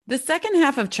The second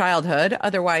half of childhood,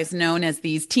 otherwise known as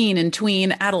these teen and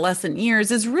tween adolescent years,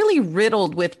 is really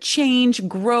riddled with change,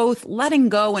 growth, letting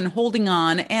go, and holding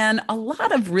on, and a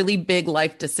lot of really big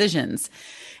life decisions.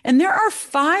 And there are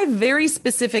five very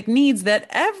specific needs that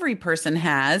every person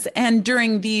has. And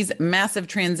during these massive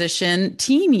transition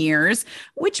teen years,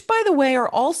 which, by the way, are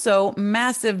also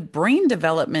massive brain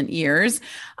development years,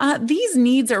 these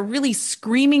needs are really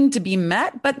screaming to be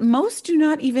met, but most do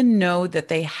not even know that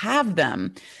they have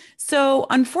them. So,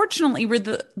 unfortunately,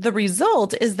 the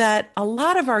result is that a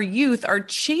lot of our youth are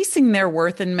chasing their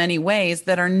worth in many ways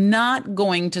that are not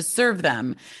going to serve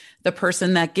them. The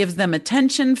person that gives them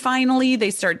attention, finally,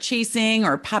 they start chasing,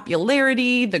 or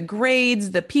popularity, the grades,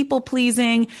 the people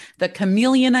pleasing, the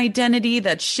chameleon identity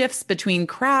that shifts between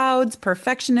crowds,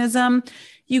 perfectionism.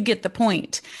 You get the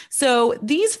point. So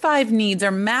these five needs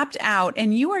are mapped out,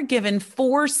 and you are given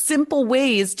four simple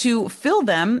ways to fill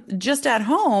them just at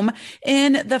home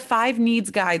in the 5 needs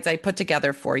guides I put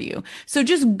together for you. So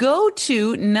just go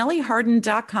to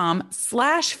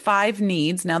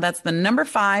nellyharden.com/5needs. Now that's the number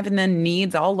 5 and then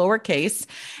needs, all lowercase,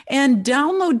 and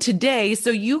download today so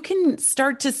you can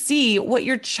start to see what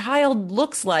your child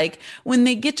looks like when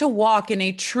they get to walk in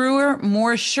a truer,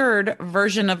 more assured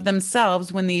version of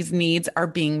themselves when these needs are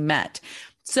being met.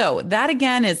 So that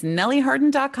again is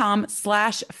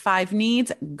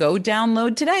nellyharden.com/5needs. Go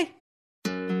download today.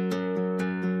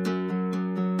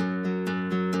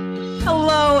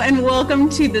 Hello and welcome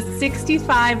to the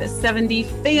 6570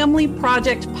 Family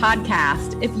Project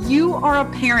Podcast. If you are a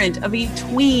parent of a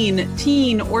tween,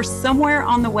 teen, or somewhere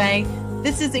on the way,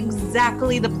 this is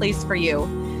exactly the place for you.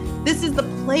 This is the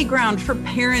playground for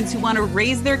parents who want to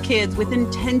raise their kids with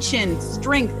intention,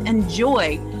 strength, and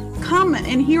joy. Come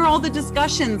and hear all the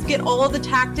discussions, get all the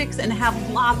tactics, and have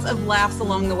lots of laughs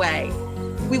along the way.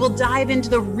 We will dive into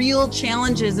the real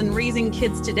challenges in raising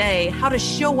kids today, how to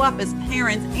show up as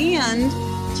parents, and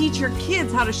teach your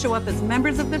kids how to show up as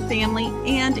members of the family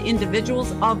and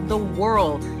individuals of the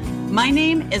world. My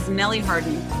name is Nellie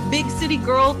Harden, big city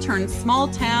girl turned small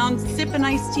town, sipping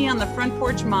iced tea on the front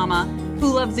porch mama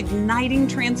who loves igniting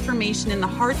transformation in the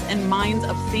hearts and minds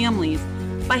of families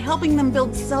by helping them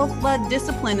build self-led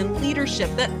discipline and leadership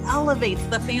that elevates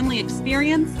the family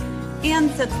experience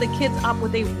and sets the kids up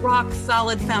with a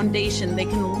rock-solid foundation they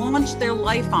can launch their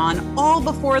life on all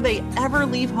before they ever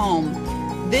leave home.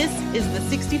 This is the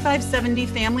 6570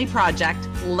 Family Project.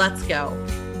 Let's go.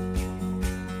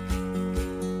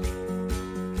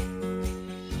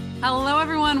 Hello,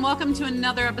 everyone. Welcome to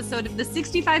another episode of the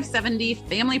 6570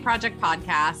 Family Project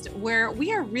Podcast, where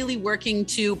we are really working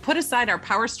to put aside our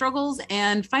power struggles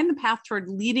and find the path toward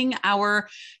leading our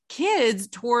kids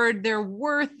toward their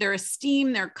worth, their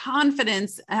esteem, their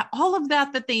confidence, all of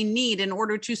that they need in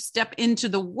order to step into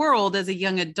the world as a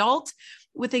young adult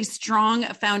with a strong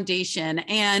foundation.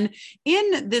 And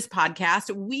in this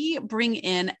podcast, we bring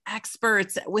in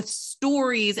experts with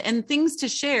stories and things to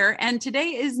share. And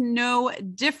today is no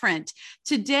different.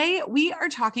 Today, we are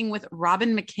talking with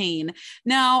Robbin McManne.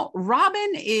 Now,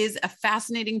 Robbin is a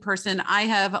fascinating person I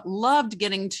have loved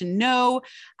getting to know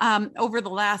over the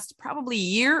last probably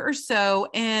year or so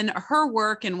in her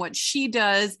work and what she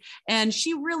does. And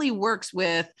she really works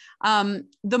with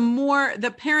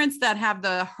the parents that have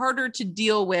the harder to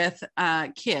deal with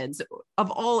kids of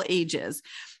all ages.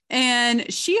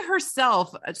 And she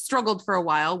herself struggled for a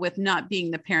while with not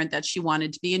being the parent that she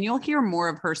wanted to be. And you'll hear more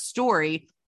of her story.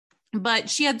 But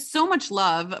she had so much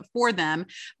love for them,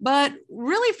 but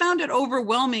really found it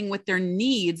overwhelming with their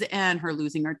needs and her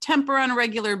losing her temper on a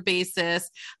regular basis.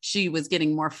 She was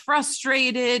getting more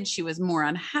frustrated. She was more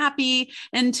unhappy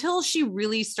until she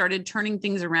really started turning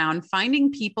things around, finding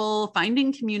people,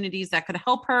 finding communities that could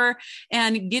help her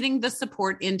and getting the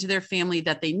support into their family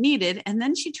that they needed. And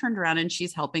then she turned around and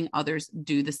she's helping others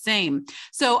do the same.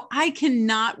 So I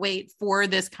cannot wait for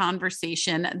this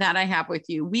conversation that I have with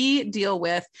you. We deal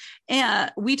with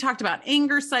And we talked about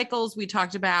anger cycles. We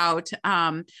talked about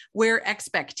where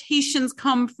expectations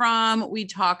come from. We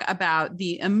talk about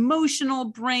the emotional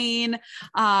brain.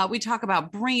 We talk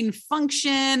about brain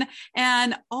function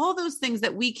and all those things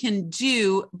that we can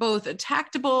do, both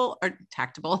tactical and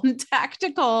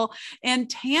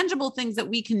tangible things that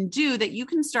we can do that you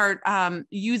can start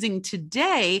using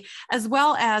today, as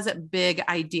well as big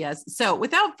ideas. So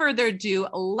without further ado,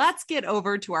 let's get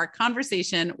over to our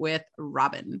conversation with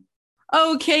Robbin.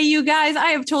 Okay, you guys, I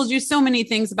have told you so many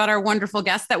things about our wonderful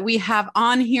guests that we have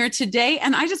on here today.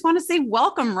 And I just want to say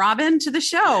welcome, Robbin, to the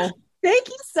show. Thank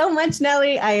you so much,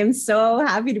 Nellie. I am so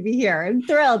happy to be here. I'm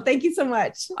thrilled. Thank you so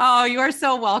much. Oh, you are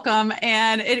so welcome.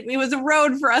 And it was a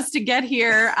road for us to get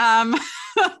here.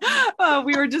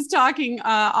 We were just talking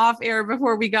off air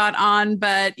before we got on,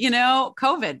 but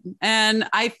COVID, and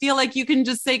I feel like you can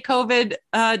just say COVID ...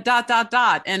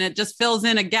 and it just fills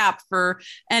in a gap for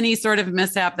any sort of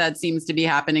mishap that seems to be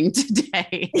happening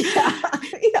today. Yeah.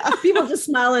 People just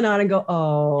smiling on and go,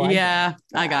 oh, I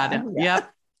got it. Yeah.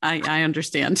 Yep. I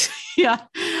understand. Yeah.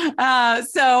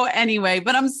 So anyway,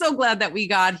 but I'm so glad that we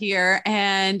got here.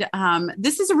 And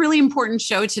this is a really important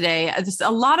show today.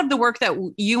 A lot of the work that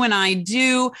you and I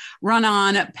do run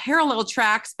on parallel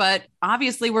tracks, but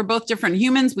obviously we're both different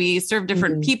humans. We serve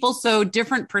different people, so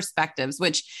different perspectives,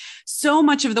 which so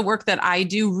much of the work that I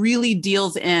do really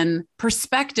deals in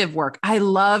perspective work. I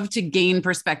love to gain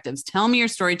perspectives. Tell me your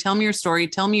story, tell me your story,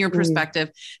 tell me your perspective.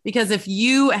 Because if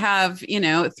you have,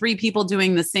 3 people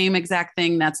doing the same exact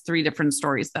thing, that's 3 different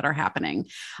stories that are happening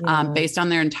based on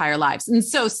their entire lives. And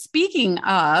so speaking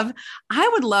of, I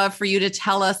would love for you to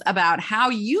tell us about how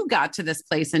you got to this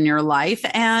place in your life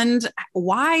and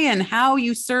why and how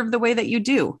you serve the way that you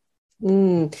do.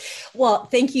 Well,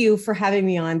 thank you for having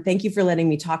me on. Thank you for letting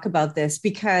me talk about this,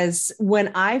 because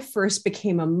when I first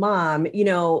became a mom,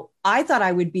 I thought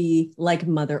I would be like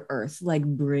Mother Earth, like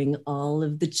bring all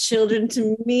of the children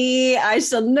to me. I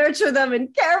shall nurture them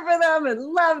and care for them and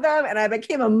love them. And I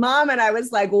became a mom and I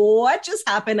was like, what just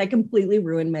happened? I completely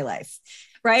ruined my life.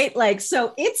 Right?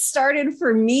 So it started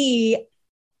for me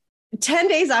 10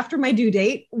 days after my due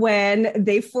date, when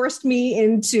they forced me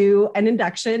into an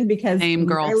induction because my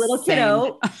little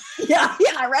kiddo. Yeah.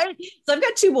 Right. So I've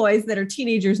got 2 boys that are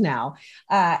teenagers now.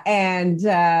 I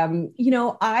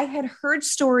had heard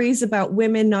stories about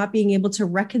women not being able to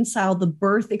reconcile the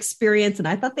birth experience. And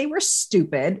I thought they were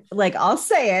stupid. Like, I'll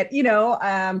say it,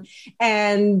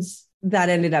 and that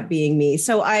ended up being me.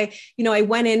 So I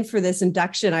went in for this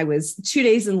induction. I was 2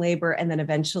 days in labor and then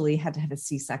eventually had to have a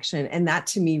C-section. And that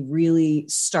to me really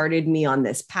started me on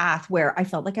this path where I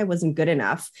felt like I wasn't good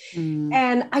enough.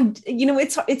 And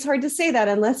it's hard to say that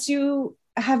unless you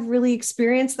have really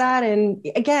experienced that. And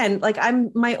again, like,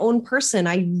 I'm my own person.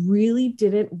 I really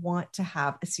didn't want to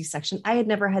have a C-section. I had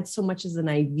never had so much as an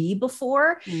IV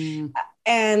before.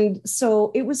 And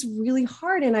so it was really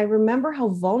hard. And I remember how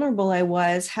vulnerable I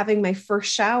was having my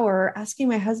first shower, asking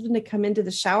my husband to come into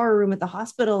the shower room at the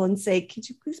hospital and say, could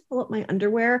you please pull up my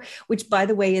underwear? Which, by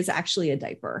the way, is actually a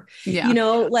diaper. Yeah.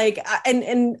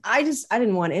 And I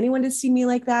didn't want anyone to see me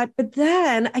like that. But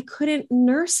then I couldn't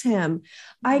nurse him.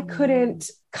 I couldn't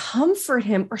comfort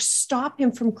him or stop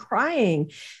him from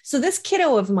crying. So this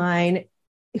kiddo of mine,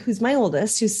 who's my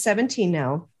oldest, who's 17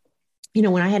 now,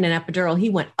 when I had an epidural, he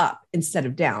went up instead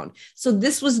of down. So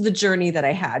this was the journey that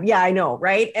I had. Yeah, I know.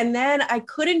 Right. And then I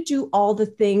couldn't do all the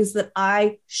things that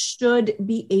I should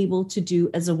be able to do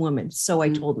as a woman. So I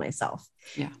told myself,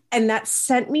 and that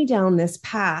sent me down this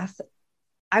path.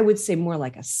 I would say more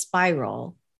like a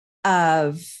spiral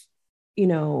of,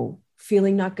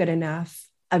 feeling not good enough,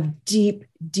 of deep,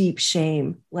 deep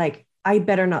shame. Like, I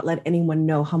better not let anyone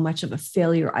know how much of a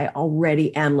failure I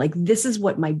already am. Like, this is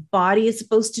what my body is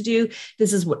supposed to do.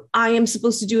 This is what I am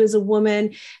supposed to do as a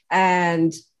woman.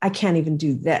 And I can't even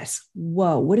do this.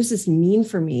 Whoa, what does this mean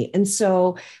for me? And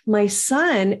so my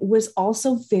son was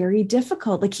also very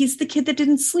difficult. Like, he's the kid that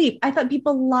didn't sleep. I thought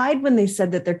people lied when they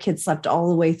said that their kid slept all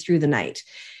the way through the night.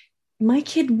 My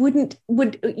kid would,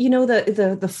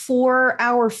 the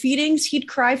 4-hour feedings, he'd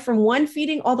cry from one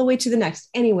feeding all the way to the next.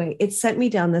 Anyway, it sent me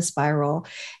down this spiral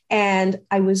and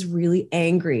I was really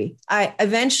angry. I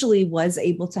eventually was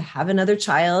able to have another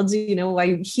child.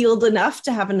 I healed enough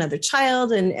to have another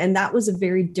child. And that was a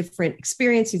very different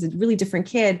experience. He's a really different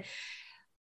kid.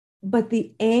 But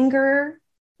the anger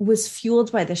was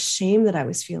fueled by the shame that I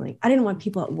was feeling. I didn't want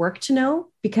people at work to know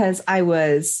because I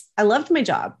loved my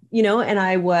job, and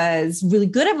I was really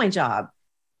good at my job.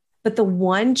 But the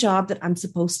one job that I'm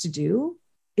supposed to do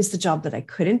is the job that I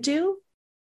couldn't do.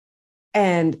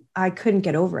 And I couldn't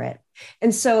get over it.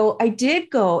 And so I did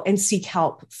go and seek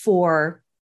help for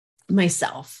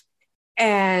myself.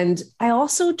 And I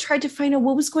also tried to find out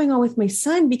what was going on with my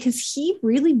son, because he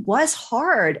really was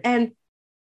hard. And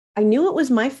I knew it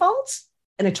was my fault.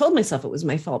 And I told myself it was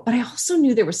my fault, but I also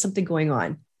knew there was something going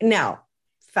on. Now,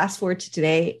 fast forward to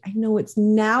today, I know it's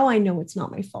not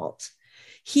my fault.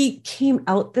 He came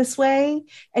out this way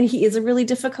and he is a really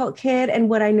difficult kid. And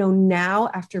what I know now,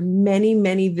 after many,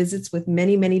 many visits with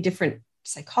many, many different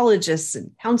psychologists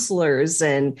and counselors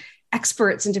and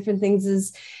experts and different things,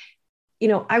 is,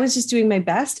 I was just doing my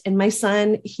best. And my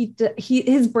son,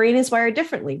 his brain is wired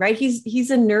differently, right?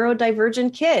 He's a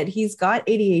neurodivergent kid. He's got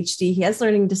ADHD. He has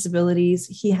learning disabilities.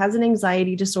 He has an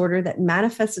anxiety disorder that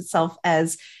manifests itself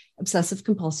as obsessive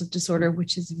compulsive disorder,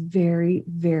 which is very,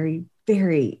 very,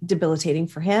 very debilitating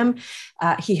for him.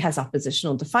 He has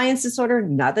oppositional defiance disorder.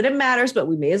 Not that it matters, but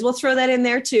we may as well throw that in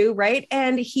there too, right?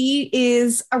 And he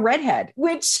is a redhead,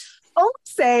 which I'll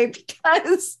say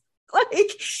because like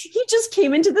he just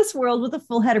came into this world with a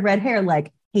full head of red hair,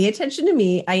 like, pay attention to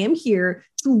me. I am here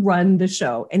to run the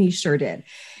show. And he sure did.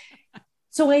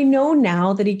 So I know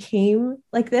now that he came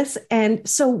like this. And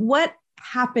so what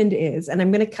happened is, and I'm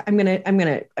going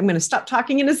to stop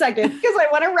talking in a second because I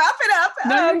want to wrap it up.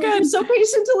 No, good. You're so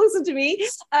patient to listen to me.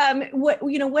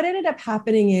 What ended up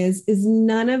happening is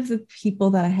none of the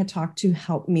people that I had talked to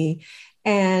helped me.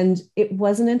 And it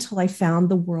wasn't until I found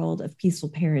the world of peaceful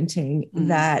parenting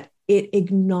that it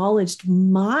acknowledged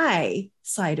my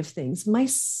side of things, my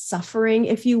suffering,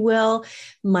 if you will,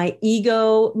 my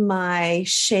ego, my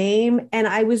shame. And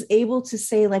I was able to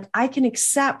say, like, I can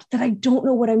accept that I don't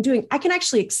know what I'm doing. I can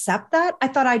actually accept that. I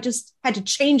thought I just had to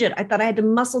change it. I thought I had to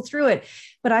muscle through it,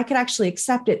 but I could actually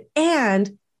accept it.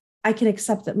 And I can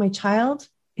accept that my child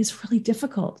is really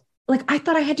difficult. Like, I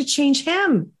thought I had to change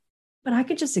him, but I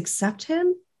could just accept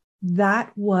him.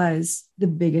 That was the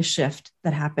biggest shift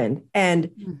that happened.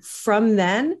 And from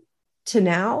then to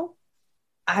now,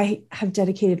 I have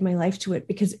dedicated my life to it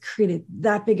because it created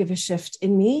that big of a shift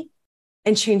in me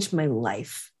and changed my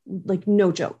life. Like,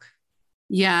 no joke.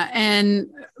 Yeah.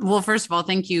 And well, first of all,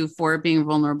 thank you for being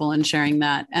vulnerable and sharing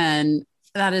that. And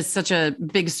that is such a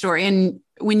big story. And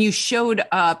when you showed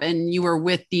up and you were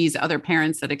with these other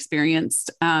parents that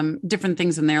experienced different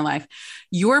things in their life,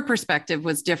 your perspective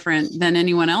was different than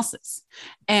anyone else's.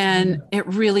 And it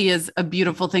really is a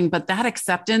beautiful thing. But that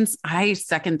acceptance, I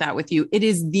second that with you. It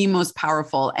is the most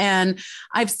powerful. And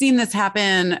I've seen this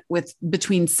happen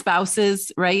between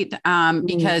spouses, right?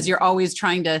 Because you're always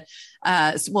trying to,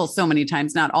 so many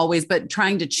times, not always, but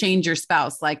trying to change your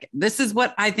spouse. Like, this is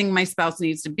what I think my spouse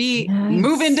needs to be. Nice.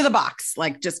 Move into the box,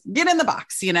 like just get in the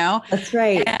box, you know? That's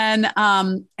right.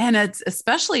 And it's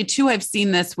especially too, I've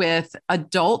seen this with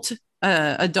adults,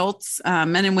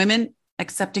 men and women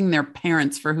accepting their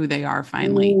parents for who they are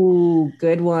finally. Ooh,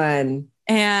 good one.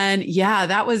 And yeah,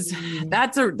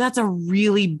 that's a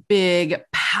really big,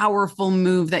 powerful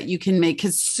move that you can make,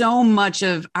 because so much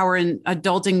of our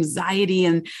adult anxiety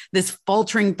and this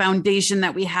faltering foundation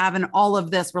that we have and all of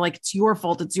this, we're like, it's your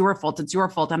fault. It's your fault. It's your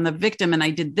fault. I'm the victim. And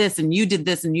I did this and you did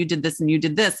this and you did this and you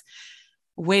did this.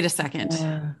 Wait a second.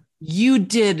 Yeah. You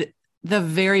did the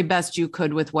very best you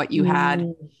could with what you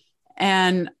had.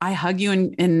 And I hug you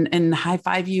and high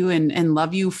five you and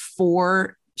love you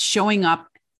for showing up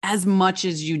as much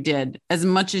as you did, as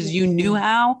much as you knew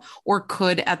how or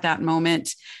could at that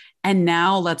moment. And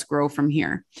now let's grow from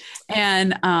here.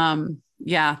 And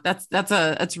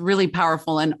that's really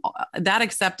powerful. And that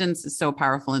acceptance is so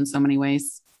powerful in so many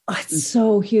ways. Oh, it's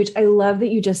so huge. I love that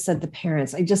you just said the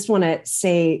parents. I just want to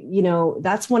say,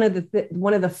 that's one of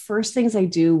the first things I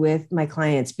do with my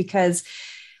clients, because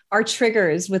our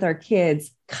triggers with our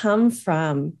kids come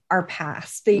from our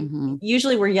past.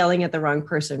 Usually we're yelling at the wrong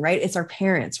person, right? It's our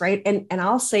parents, right? And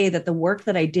I'll say that the work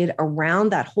that I did around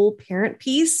that whole parent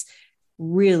piece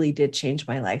really did change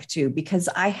my life too, because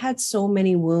I had so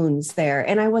many wounds there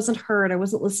and I wasn't heard. I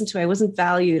wasn't listened to. I wasn't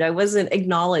valued. I wasn't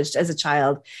acknowledged as a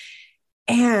child.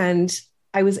 And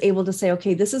I was able to say,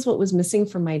 okay, this is what was missing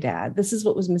from my dad. This is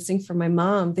what was missing from my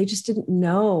mom. They just didn't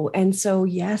know. And so,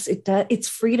 yes, it does. It's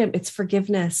freedom. It's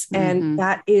forgiveness. And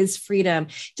that is freedom.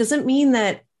 Doesn't mean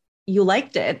that you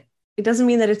liked it. It doesn't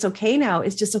mean that it's okay now.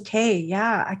 It's just, okay.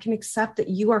 Yeah, I can accept that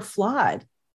you are flawed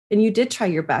and you did try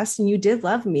your best and you did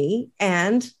love me.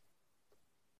 And,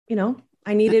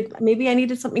 maybe I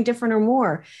needed something different or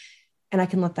more, and I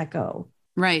can let that go.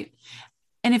 Right.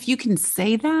 And if you can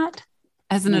say that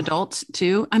as an adult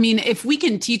too, I mean, if we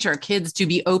can teach our kids to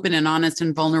be open and honest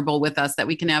and vulnerable with us, that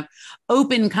we can have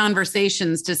open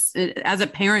conversations as a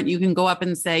parent, you can go up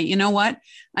and say, you know what?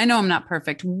 I know I'm not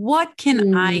perfect. What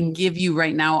can I give you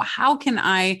right now? How can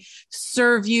I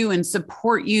serve you and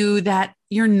support you that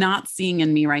you're not seeing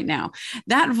in me right now?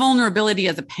 That vulnerability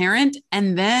as a parent,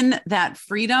 and then that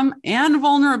freedom and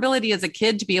vulnerability as a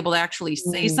kid to be able to actually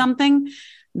say something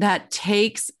that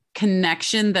takes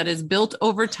connection that is built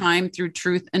over time through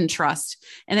truth and trust.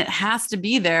 And it has to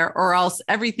be there, or else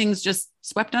everything's just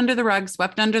swept under the rug,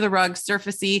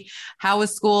 surfacey. How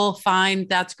was school? Fine.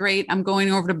 That's great. I'm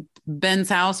going over to Ben's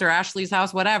house or Ashley's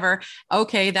house, whatever.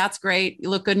 Okay. That's great. You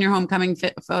look good in your homecoming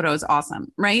photos.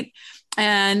 Awesome. Right.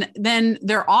 And then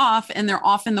they're off in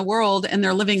the world and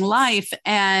they're living life,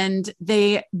 and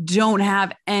they don't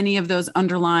have any of those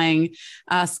underlying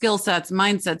skill sets,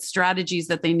 mindsets, strategies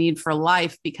that they need for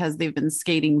life, because they've been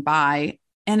skating by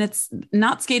And it's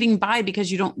not skating by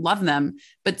because you don't love them,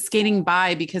 but skating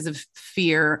by because of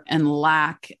fear and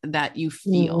lack that you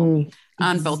feel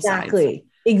on both sides.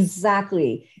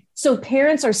 Exactly. So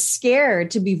parents are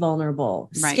scared to be vulnerable,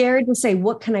 scared to say,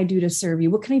 what can I do to serve you?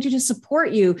 What can I do to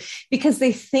support you? Because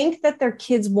they think that their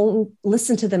kids won't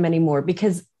listen to them anymore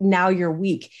because now you're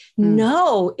weak.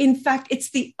 No, in fact, it's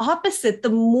the opposite. The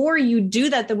more you do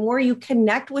that, the more you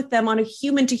connect with them on a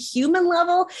human to human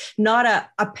level, not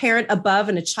a parent above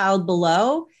and a child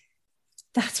below.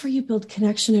 That's where you build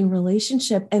connection and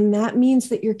relationship. And that means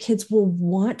that your kids will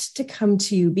want to come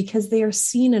to you because they are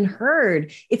seen and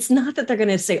heard. It's not that they're going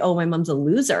to say, oh, my mom's a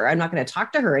loser, I'm not going to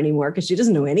talk to her anymore because she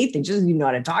doesn't know anything. She doesn't even know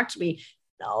how to talk to me.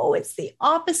 No, it's the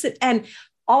opposite. And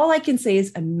all I can say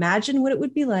is imagine what it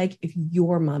would be like if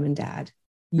your mom and dad,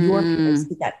 your parents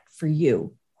did that for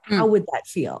you. How would that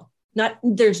feel?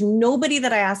 There's nobody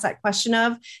that I ask that question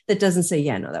of that doesn't say,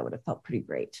 yeah, no, that would have felt pretty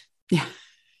great. Yeah.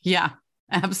 Yeah.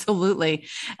 Absolutely.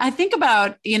 I think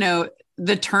about,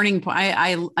 the turning point.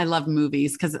 I love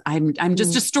movies because I'm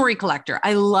just a story collector.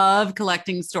 I love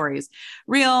collecting stories,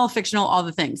 real, fictional, all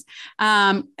the things.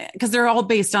 Because they're all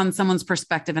based on someone's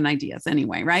perspective and ideas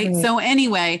anyway. Right. So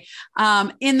anyway,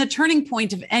 in the turning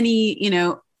point of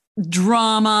any,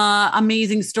 drama,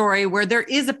 amazing story where there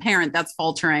is a parent that's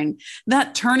faltering,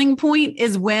 that turning point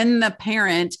is when the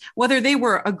parent, whether they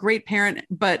were a great parent,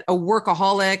 but a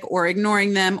workaholic or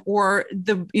ignoring them or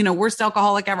the, worst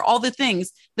alcoholic ever, all the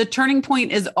things, the turning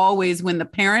point is always when the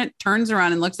parent turns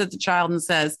around and looks at the child and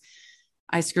says,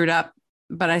 I screwed up,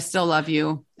 but I still love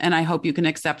you. And I hope you can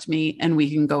accept me and we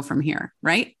can go from here.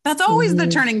 Right. That's always the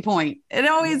turning point. It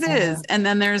always is. And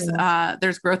then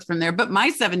there's growth from there. But my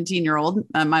 17-year-old,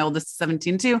 my oldest is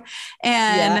 17 too.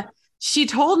 And she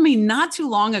told me not too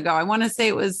long ago, I want to say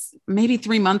it was maybe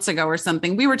 3 months ago or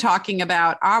something. We were talking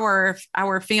about our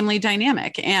family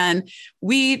dynamic, and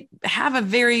we have a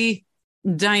very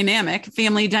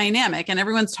family dynamic, and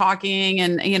everyone's talking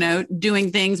and,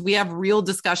 doing things. We have real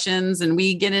discussions and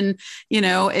we get in,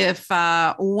 if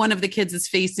one of the kids is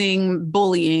facing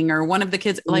bullying or one of the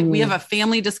kids, like we have a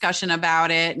family discussion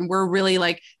about it and we're really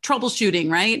like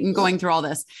troubleshooting, right? And going through all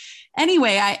this.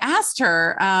 Anyway, I asked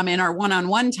her in our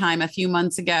one-on-one time a few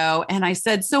months ago, and I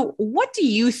said, so what do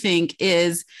you think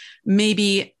is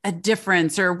maybe a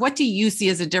difference, or what do you see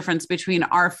as a difference between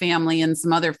our family and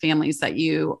some other families that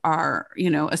you are,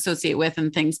 associate with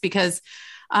and things? Because,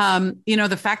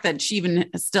 the fact that she even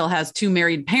still has 2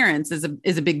 married parents is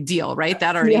a big deal, right?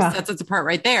 That already sets us apart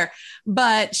right there.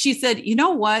 But she said, you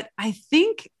know what? I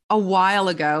think a while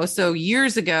ago, so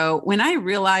years ago, when I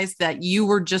realized that you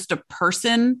were just a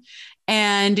person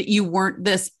and you weren't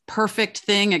this perfect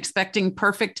thing, expecting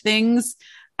perfect things,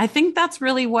 I think that's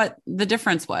really what the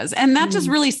difference was. And that just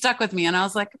really stuck with me. And I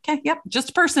was like, okay, yep,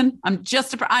 just a person. I'm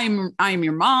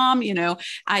your mom,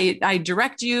 I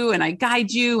direct you and I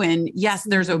guide you. And yes,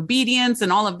 there's obedience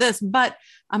and all of this, but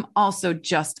I'm also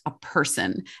just a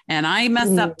person and I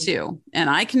mess up too. And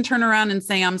I can turn around and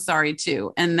say, I'm sorry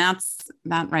too. And that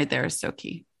right there is so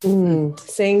key.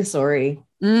 Saying sorry.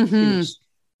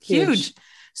 Huge.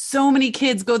 So many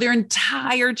kids go their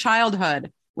entire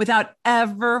childhood without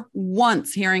ever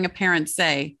once hearing a parent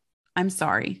say, I'm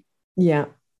sorry. Yeah.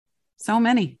 So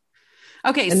many.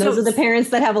 Okay. And those are the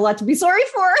parents that have a lot to be sorry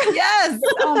for. Yes.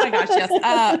 Oh my gosh.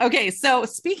 Yes. Okay. So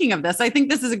speaking of this, I think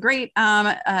this is a great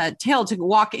tale to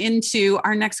walk into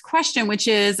our next question, which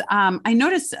is, I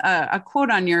noticed a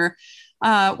quote on your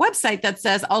website that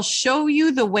says, I'll show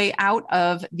you the way out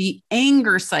of the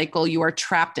anger cycle you are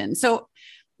trapped in. So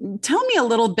tell me a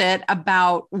little bit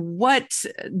about what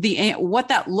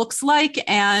that looks like,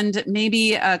 and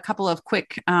maybe a couple of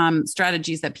quick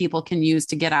strategies that people can use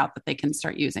to get out that they can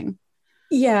start using.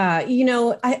 Yeah.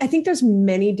 I think there's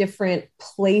many different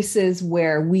places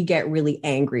where we get really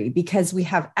angry because we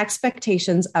have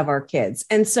expectations of our kids.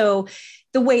 And so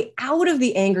the way out of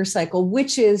the anger cycle,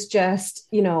 which is just,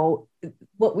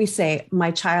 what we say, my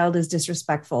child is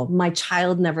disrespectful. My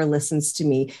child never listens to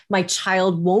me. My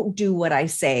child won't do what I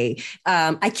say.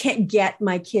 I can't get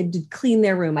my kid to clean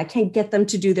their room. I can't get them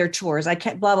to do their chores. I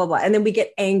can't blah, blah, blah. And then we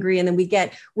get angry and then we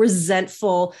get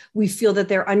resentful. We feel that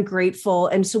they're ungrateful.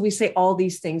 And so we say all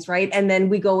these things, right? And then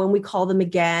we go and we call them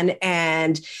again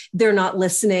and they're not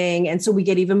listening. And so we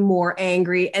get even more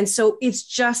angry. And so it's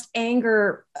just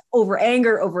anger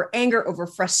over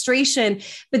frustration.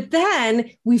 But then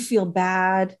we feel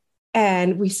bad.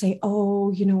 And we say,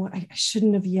 oh, you know what? I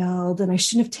shouldn't have yelled and I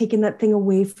shouldn't have taken that thing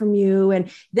away from you.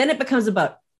 And then it becomes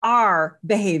about our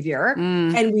behavior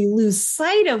and we lose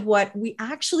sight of what we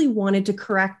actually wanted to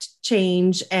correct,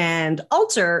 change, and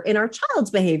alter in our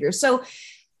child's behavior. So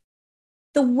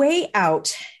the way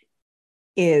out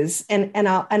is, and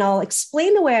I'll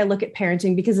explain the way I look at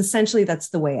parenting, because essentially that's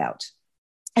the way out.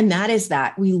 And that is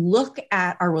that we look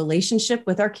at our relationship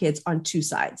with our kids on two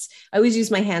sides. I always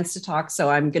use my hands to talk, so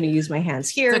I'm going to use my hands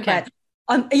here. Okay. But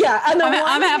I'm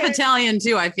half Italian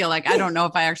too. I feel like, I don't know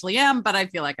if I actually am, but I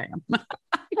feel like I am.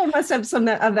 I must have some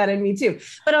of that in me too.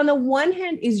 But on the one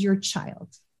hand is your child,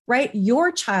 right?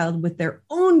 Your child with their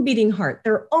own beating heart,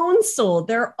 their own soul,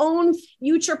 their own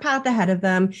future path ahead of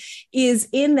them, is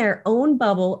in their own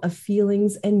bubble of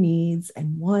feelings and needs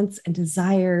and wants and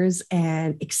desires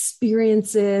and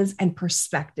experiences and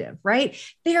perspective, right?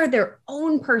 They are their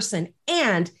own person,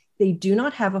 and they do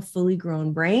not have a fully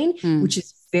grown brain, which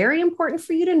is very important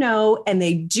for you to know. And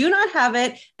they do not have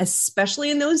it, especially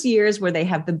in those years where they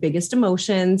have the biggest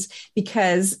emotions.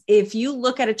 Because if you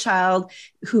look at a child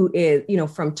who is,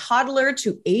 from toddler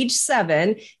to age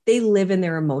 7, they live in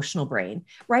their emotional brain,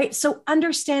 right? So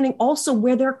understanding also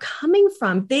where they're coming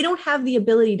from, they don't have the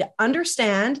ability to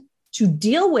understand, to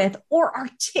deal with, or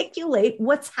articulate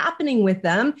what's happening with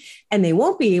them. And they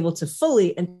won't be able to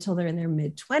fully until they're in their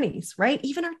mid-20s, right?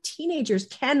 Even our teenagers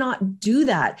cannot do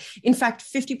that. In fact,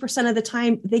 50% of the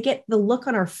time they get the look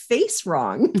on our face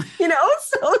wrong,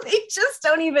 so they just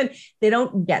they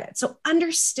don't get it. So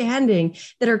understanding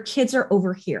that our kids are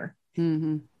over here,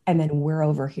 and then we're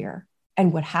over here.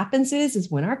 And what happens is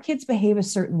when our kids behave a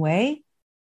certain way,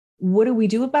 what do we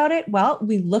do about it? Well,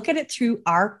 we look at it through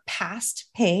our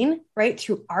past pain, right?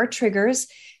 Through our triggers.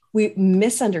 We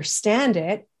misunderstand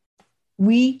it.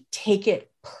 We take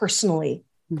it personally.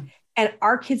 And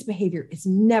our kids' behavior is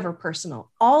never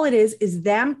personal. All it is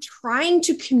them trying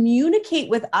to communicate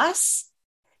with us.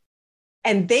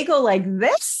 And they go like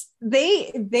this.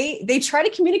 They try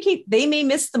to communicate. They may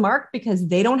miss the mark because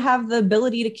they don't have the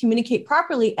ability to communicate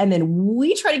properly. And then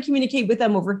we try to communicate with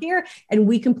them over here, and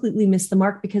we completely miss the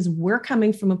mark because we're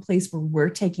coming from a place where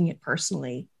we're taking it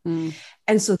personally.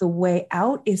 And so the way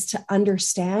out is to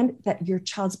understand that your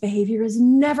child's behavior is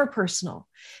never personal,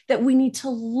 that we need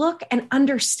to look and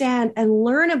understand and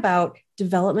learn about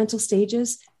developmental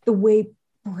stages, the way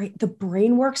the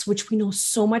brain works, which we know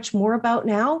so much more about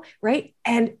now, right?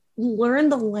 And learn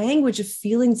the language of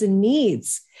feelings and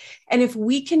needs. And if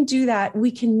we can do that, we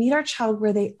can meet our child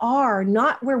where they are,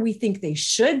 not where we think they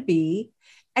should be.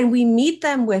 And we meet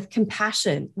them with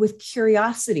compassion, with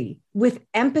curiosity, with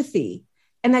empathy.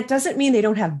 And that doesn't mean they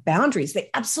don't have boundaries.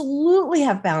 They absolutely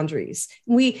have boundaries.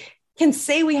 We can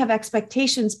say we have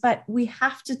expectations, but we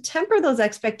have to temper those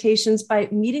expectations by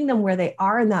meeting them where they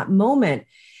are in that moment.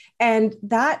 And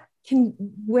that can,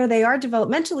 where they are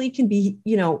developmentally, can be,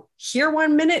 here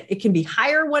 1 minute, it can be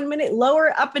higher 1 minute,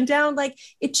 lower, up and down, like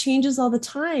it changes all the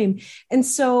time. And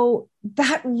so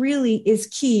that really is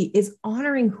key, is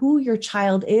honoring who your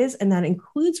child is. And that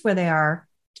includes where they are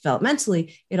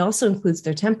developmentally. It also includes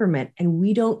their temperament. And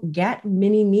we don't get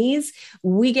mini me's.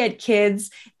 We get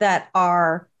kids that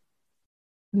are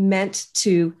meant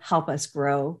to help us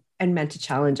grow and meant to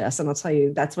challenge us. And I'll tell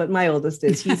you, that's what my oldest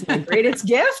is. He's my greatest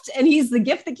gift, and he's the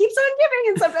gift that keeps on giving.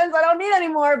 And sometimes I don't need any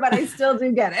more, but I still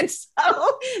do get it.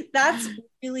 So that's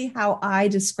really how I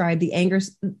describe the anger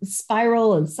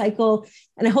spiral and cycle.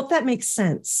 And I hope that makes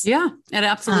sense. Yeah, it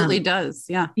absolutely does.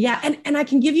 Yeah. Yeah. And I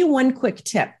can give you one quick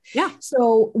tip. Yeah.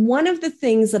 So one of the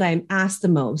things that I'm asked the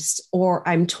most, or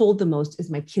I'm told the most,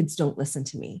 is my kids don't listen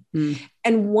to me.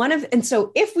 And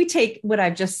so if we take what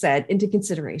I've just said into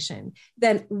consideration,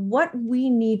 then what we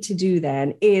need to do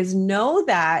then is know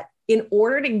that in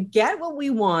order to get what we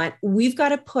want, we've got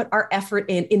to put our effort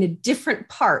in a different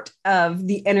part of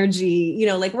the energy.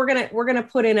 Like we're going to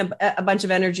put in a bunch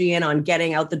of energy in on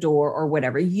getting out the door or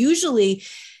whatever. Usually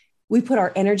we put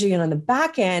our energy in on the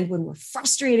back end when we're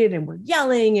frustrated and we're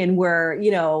yelling and we're,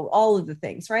 all of the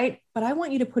things, right? But I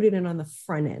want you to put it in on the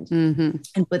front end.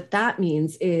 And what that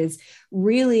means is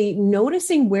really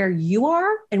noticing where you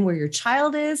are and where your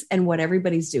child is and what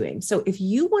everybody's doing. So if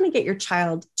you want to get your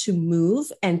child to move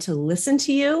and to listen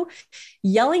to you,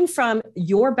 yelling from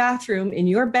your bathroom in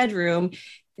your bedroom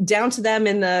down to them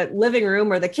in the living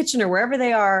room or the kitchen or wherever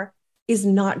they are is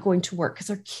not going to work, because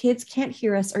our kids can't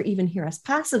hear us or even hear us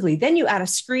passively. Then you add a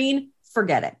screen,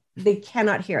 forget it. They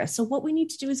cannot hear us. So what we need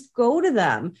to do is go to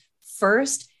them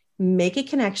first, make a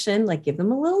connection, like give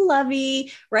them a little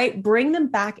lovey, right? Bring them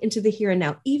back into the here and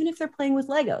now, even if they're playing with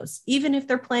Legos, even if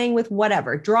they're playing with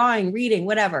whatever, drawing, reading,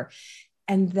 whatever.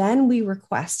 And then we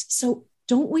request. So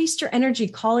don't waste your energy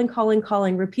calling,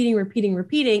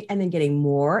 repeating, and then getting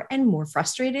more and more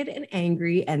frustrated and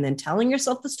angry, and then telling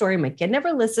yourself the story, my kid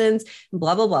never listens,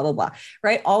 blah, blah, blah, blah, blah,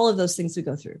 right? All of those things we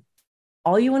go through.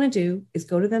 All you want to do is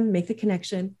go to them, make the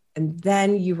connection, and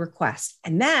then you request.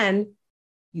 And then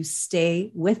you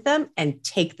stay with them and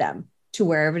take them. to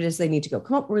wherever it is they need to go.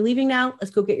 Come on, we're leaving now.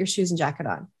 Let's go get your shoes and jacket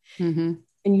on. Mm-hmm.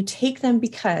 And you take them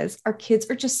because our kids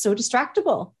are just so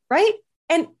distractible, right?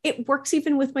 And it works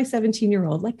even with my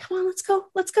 17-year-old. Like, come on, let's go.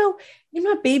 Let's go. I'm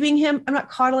not babying him. I'm not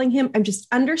coddling him. I'm just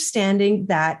understanding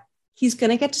that he's going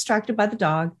to get distracted by the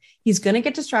dog. He's going to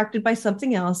get distracted by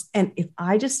something else. And if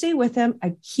I just stay with him,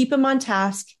 I keep him on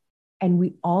task, and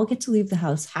we all get to leave the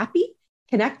house happy,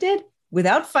 connected,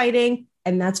 without fighting.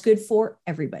 And that's good for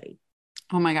everybody.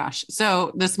 Oh my gosh.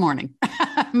 So this morning,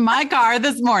 my car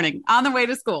this morning on the way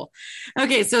to school.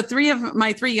 Okay. So three of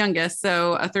my three youngest,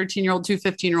 so a 13-year-old, two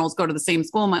 15-year-olds go to the same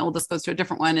school. My oldest goes to a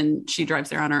different one and she drives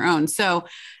there on her own. So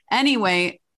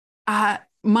anyway,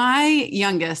 my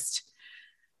youngest,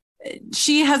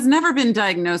 she has never been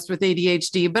diagnosed with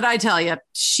ADHD, but I tell you,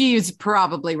 she's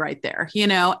probably right there,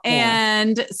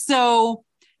 And so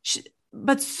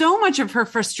but so much of her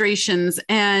frustrations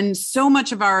and so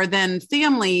much of our then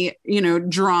family,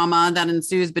 drama that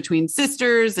ensues between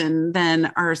sisters and then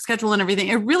our schedule and everything,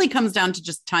 it really comes down to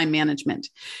just time management.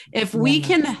 If we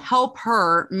can help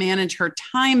her manage her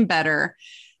time better,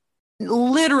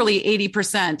 literally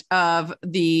 80% of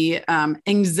the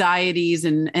anxieties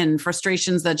and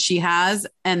frustrations that she has,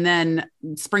 and then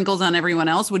sprinkles on everyone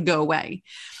else, would go away.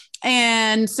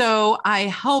 And so I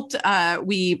helped,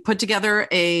 we put together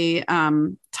a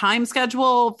time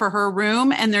schedule for her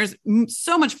room, and there's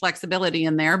so much flexibility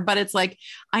in there, but it's like,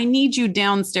 I need you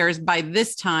downstairs by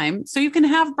this time so you can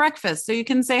have breakfast, so you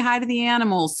can say hi to the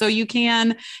animals, so you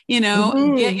can,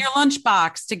 get your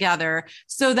lunchbox together,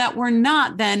 so that we're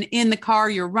not then in the car,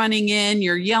 you're running in,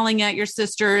 you're yelling at your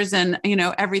sisters, and,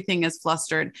 everything is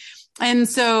flustered. And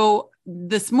so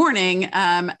this morning,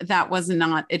 that was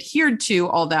not adhered to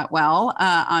all that well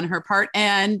on her part.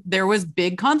 And there was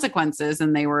big consequences,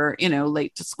 and they were,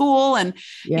 late to school. And,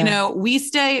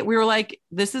 we were like,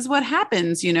 this is what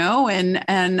happens,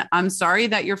 and I'm sorry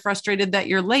that you're frustrated that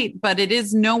you're late, but it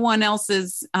is no one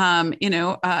else's, in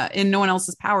no one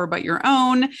else's power but your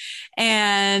own.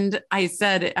 And I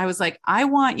was like, I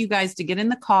want you guys to get in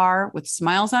the car with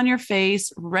smiles on your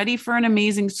face, ready for an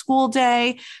amazing school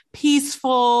day,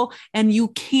 peaceful. And you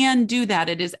can do that.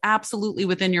 It is absolutely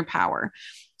within your power.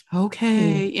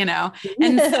 Okay.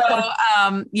 And so,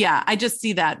 I just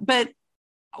see that. But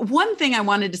one thing I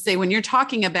wanted to say, when you're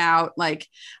talking about like,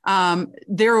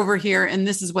 they're over here and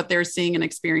this is what they're seeing and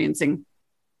experiencing.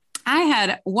 I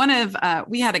had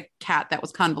we had a cat that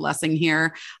was convalescing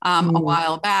here a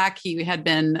while back. He had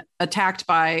been attacked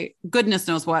by goodness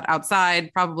knows what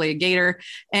outside, probably a gator.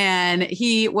 And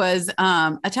he was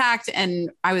attacked. And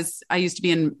I used to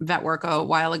be in vet work a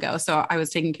while ago, so I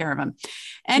was taking care of him.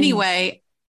 Anyway,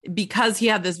 because he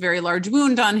had this very large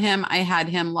wound on him, I had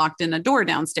him locked in a door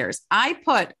downstairs. I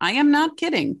am not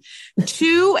kidding,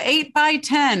 2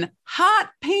 8x10 hot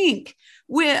pink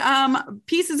with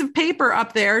pieces of paper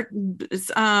up there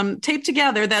taped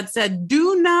together that said,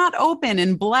 "Do not open,"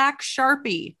 in black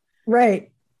Sharpie.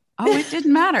 Right. Oh, it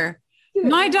didn't matter.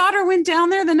 My daughter went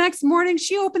down there the next morning.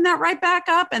 She opened that right back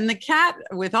up, and the cat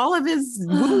with all of his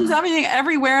wounds, everything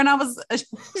everywhere. And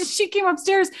she came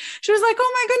upstairs. She was like,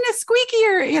 "Oh my goodness,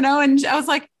 squeakier," and I was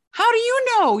like, "How do you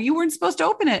know you weren't supposed to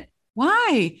open it?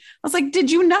 Why?" I was like, "Did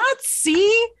you not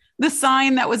see the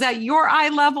sign that was at your eye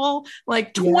level,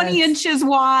 like 20 inches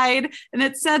wide? And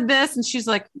it said this." And she's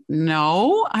like,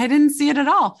 "No, I didn't see it at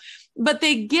all." But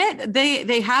they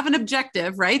have an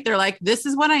objective, right? They're like, this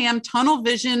is what I am, tunnel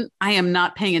vision. I am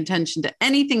not paying attention to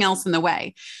anything else in the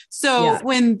way. So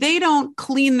when they don't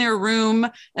clean their room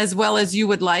as well as you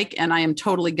would like, and I am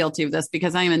totally guilty of this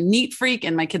because I am a neat freak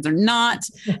and my kids are not.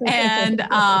 And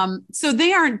so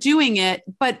they aren't doing it.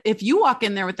 But if you walk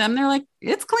in there with them, they're like,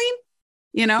 it's clean,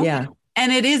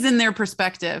 and it is in their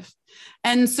perspective.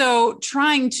 And so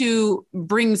trying to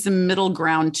bring some middle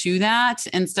ground to that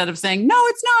instead of saying, no,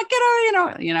 it's not, get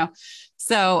out,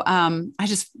 So I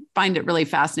just find it really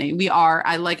fascinating.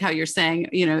 I like how you're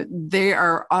saying, they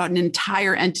are an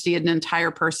entire entity, an entire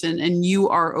person, and you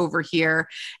are over here.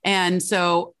 And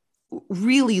so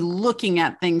really looking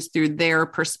at things through their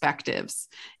perspectives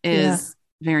is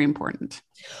very important.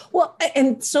 Well,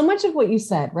 and so much of what you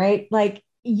said, right? Like,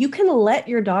 you can let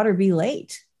your daughter be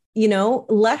late.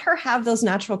 Let her have those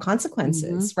natural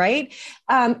consequences. Right.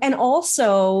 And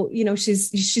also,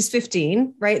 she's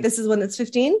 15, right? This is one that's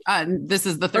 15. This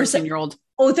is the 13-year-old.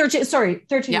 Oh,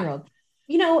 13-year-old,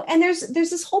 and there's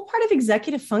this whole part of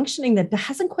executive functioning that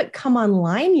hasn't quite come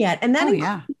online yet. And that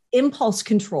includes impulse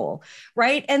control.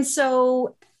 Right. And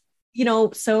so,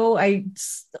 so I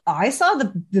saw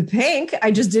the pink,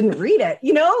 I just didn't read it,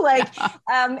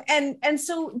 and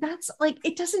so that's like,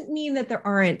 it doesn't mean that there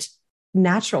aren't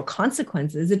natural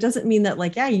consequences. It doesn't mean that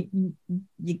like, yeah, you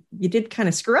did kind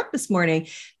of screw up this morning,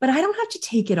 but I don't have to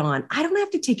take it on. I don't have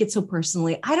to take it so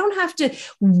personally. I don't have to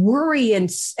worry and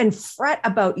fret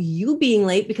about you being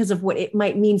late because of what it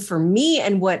might mean for me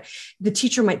and what the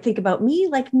teacher might think about me.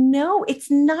 Like, no,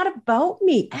 it's not about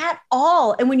me at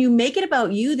all. And when you make it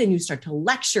about you, then you start to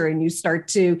lecture and you start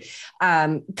to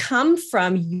come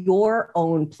from your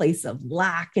own place of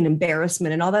lack and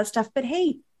embarrassment and all that stuff. But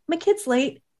hey, my kid's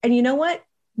late. And you know what?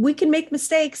 We can make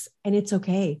mistakes and it's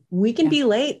okay. We can be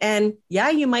late. And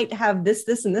yeah, you might have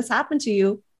this, and this happen to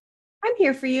you. I'm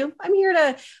here for you. I'm here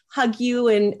to hug you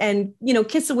and,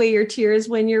 kiss away your tears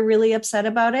when you're really upset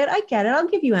about it. I get it. I'll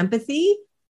give you empathy.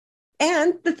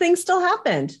 And the thing still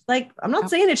happened. Like, I'm not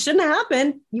saying it shouldn't have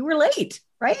happened. You were late,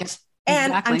 right? Exactly.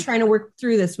 And I'm trying to work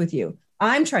through this with you.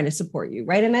 I'm trying to support you,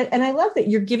 right? And I love that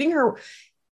you're giving her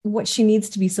what she needs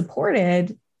to be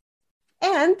supported.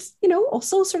 And,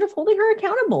 also sort of holding her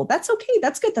accountable. That's okay.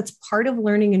 That's good. That's part of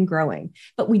learning and growing.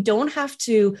 But we don't have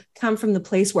to come from the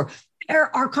place where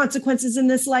there are consequences in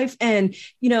this life. And,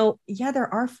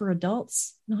 there are for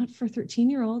adults, not for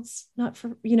 13-year-olds, not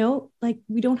for, we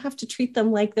don't have to treat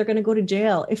them like they're going to go to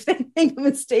jail if they make a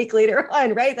mistake later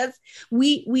on, right?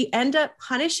 We end up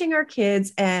punishing our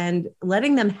kids and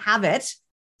letting them have it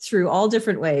through all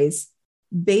different ways,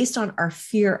 based on our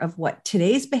fear of what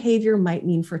today's behavior might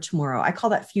mean for tomorrow. I call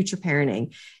that future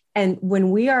parenting. And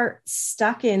when we are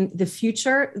stuck in the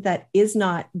future that is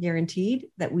not guaranteed,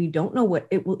 that we don't know what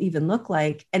it will even look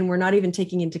like, and we're not even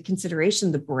taking into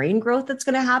consideration the brain growth that's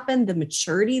going to happen, the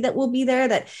maturity that will be there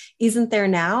that isn't there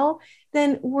now,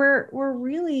 then we're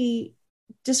really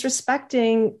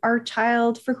disrespecting our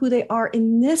child for who they are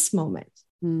in this moment,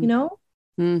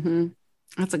 Mm-hmm.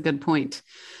 That's a good point.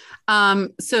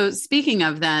 So speaking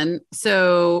of then,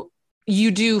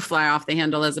 you do fly off the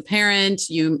handle as a parent,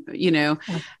 you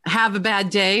have a bad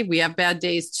day. We have bad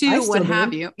days too, what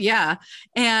have you. Yeah.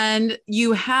 And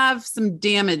you have some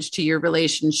damage to your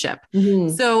relationship. Mm-hmm.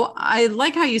 So I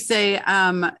like how you say,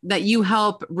 that you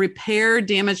help repair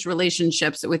damaged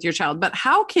relationships with your child, but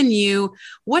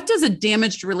what does a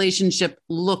damaged relationship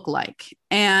look like?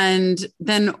 And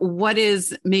then what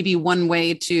is maybe one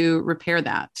way to repair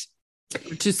that?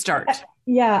 To start?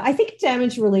 Yeah, I think a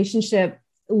damaged relationship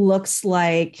looks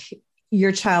like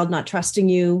your child not trusting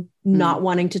you, not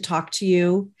wanting to talk to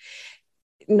you,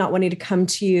 not wanting to come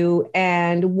to you.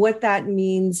 And what that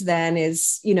means then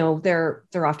is, they're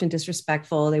often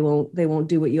disrespectful. They won't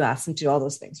do what you ask them to, all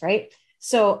those things, right?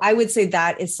 So I would say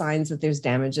that is signs that there's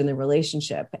damage in the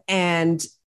relationship. And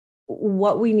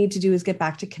what we need to do is get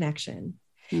back to connection.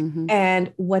 Mm-hmm.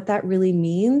 And what that really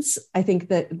means, I think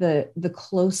that the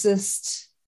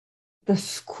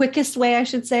quickest way, I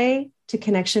should say, to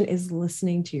connection is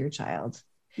listening to your child,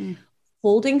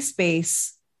 holding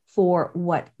space for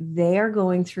what they are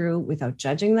going through without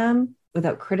judging them,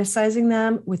 without criticizing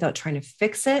them, without trying to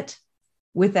fix it,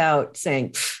 without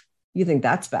saying, you think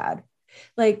that's bad.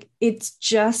 Like, it's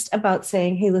just about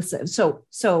saying, hey, listen.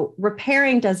 So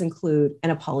repairing does include an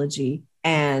apology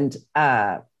and,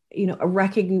 a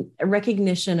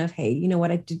recognition of, hey, you know what?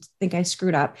 I did think I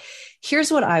screwed up. Here's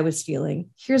what I was feeling.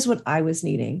 Here's what I was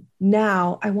needing.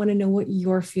 Now I want to know what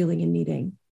you're feeling and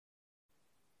needing.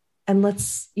 And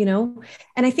let's, and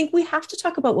I think we have to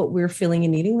talk about what we're feeling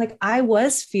and needing. Like, I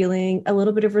was feeling a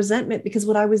little bit of resentment because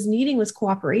what I was needing was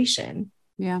cooperation.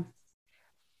 Yeah.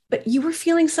 But you were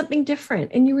feeling something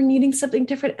different and you were needing something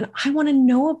different. And I want to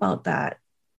know about that.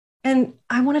 And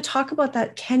I want to talk about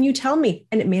that. Can you tell me?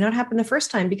 And it may not happen the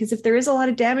first time, because if there is a lot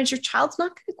of damage, your child's not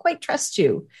going to quite trust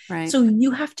you. Right. So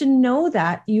you have to know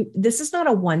that this is not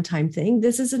a one-time thing.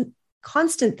 This is a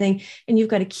constant thing. And you've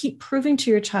got to keep proving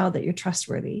to your child that you're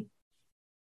trustworthy.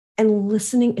 And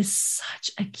listening is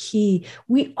such a key.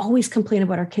 We always complain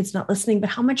about our kids not listening, but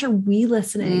how much are we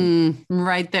listening?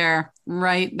 Right there.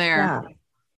 Yeah.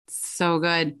 So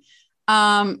good.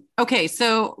 Okay.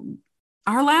 So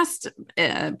our last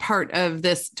part of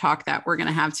this talk that we're going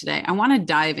to have today, I want to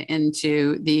dive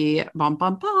into the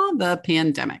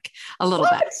pandemic a little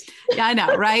bit. Yeah, I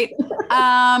know, right?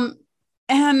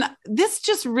 And this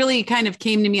just really kind of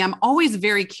came to me. I'm always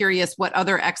very curious what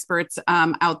other experts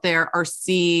out there are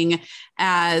seeing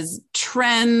as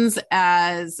trends,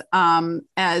 as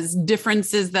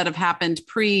differences that have happened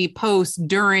pre, post,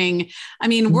 during. I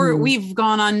mean, we've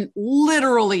gone on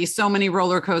literally so many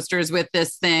roller coasters with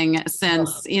this thing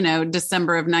since,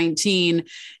 December of 19.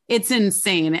 It's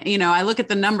insane. I look at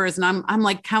the numbers and I'm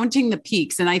like counting the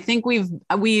peaks, and I think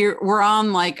we're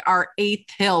on like our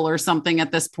 8th hill or something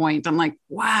at this point. I'm like,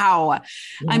 wow.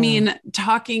 Yeah. I mean,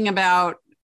 talking about,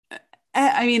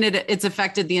 it's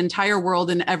affected the entire world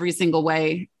in every single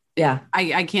way. Yeah.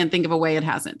 I can't think of a way it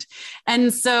hasn't.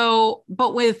 And so,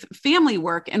 but with family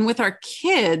work and with our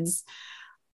kids,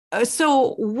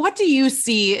 so what do you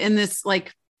see in this,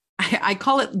 like, I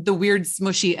call it the weird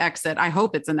smushy exit. I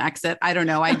hope it's an exit. I don't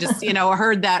know. I just,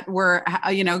 heard that we're,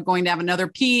 going to have another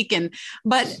peak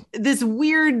but this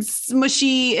weird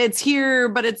smushy, it's here,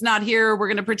 but it's not here. We're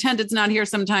going to pretend it's not here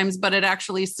sometimes, but it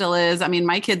actually still is. I mean,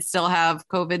 my kids still have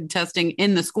COVID testing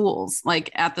in the schools,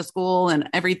 like at the school and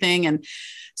everything. And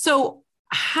so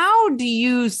how do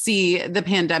you see the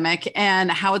pandemic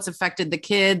and how it's affected the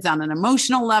kids on an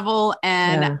emotional level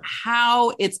and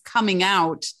how it's coming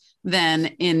out then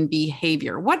in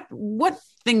behavior? What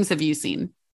things have you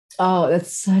seen? Oh,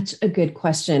 that's such a good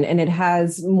question. And it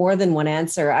has more than one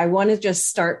answer. I want to just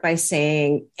start by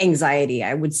saying anxiety,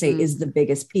 I would say, is the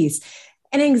biggest piece.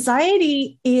 And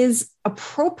anxiety is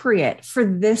appropriate for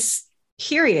this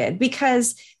period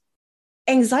because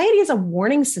anxiety is a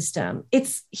warning system.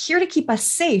 It's here to keep us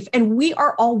safe. And we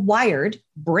are all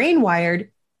brain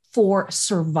wired for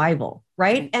survival,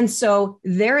 right? And so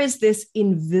there is this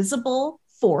invisible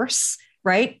force,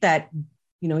 right? That,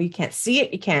 you can't see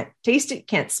it, you can't taste it, you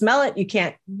can't smell it, you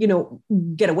can't,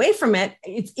 get away from it.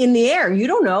 It's in the air. You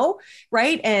don't know,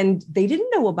 right? And they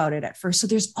didn't know about it at first. So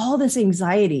there's all this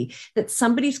anxiety that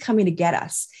somebody's coming to get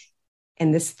us.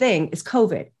 And this thing is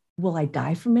COVID. Will I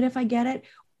die from it if I get it?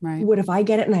 Right. What if I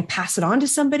get it and I pass it on to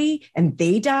somebody and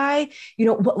they die?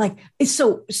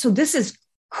 So this is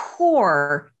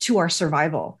core to our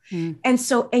survival. And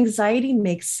so anxiety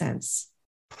makes sense.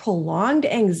 Prolonged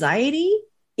anxiety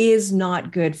is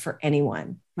not good for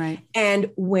anyone. Right.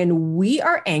 And when we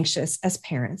are anxious as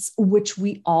parents, which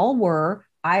we all were,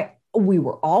 we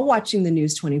were all watching the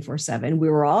news 24/7. We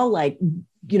were all like,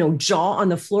 jaw on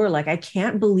the floor, like, I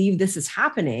can't believe this is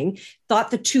happening.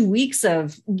 Thought the 2 weeks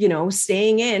of,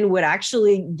 staying in would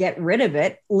actually get rid of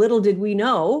it. Little did we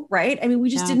know, right? I mean, we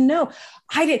just didn't know.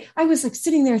 I was like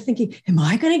sitting there thinking, am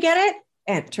I going to get it?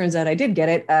 And it turns out I did get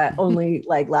it only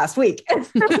like last week,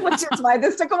 which is why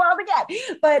this took a while to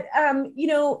get. But,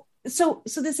 so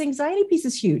this anxiety piece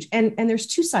is huge. And there's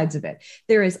two sides of it.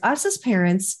 There is us as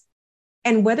parents,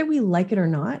 and whether we like it or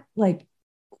not, like,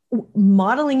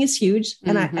 modeling is huge.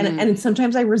 And and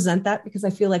sometimes I resent that because I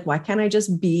feel like, why can't I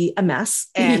just be a mess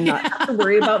and not have to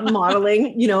worry about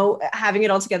modeling, having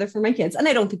it all together for my kids? And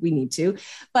I don't think we need to,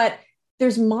 but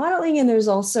there's modeling. And there's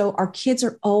also, our kids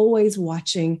are always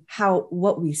watching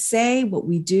what we say, what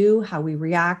we do, how we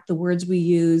react, the words we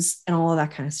use, and all of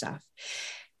that kind of stuff.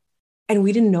 And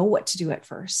we didn't know what to do at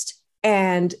first.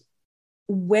 And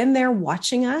when they're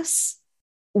watching us,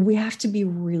 we have to be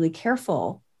really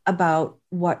careful about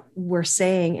what we're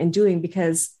saying and doing,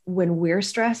 because when we're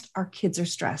stressed, our kids are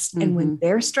stressed. And when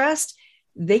they're stressed,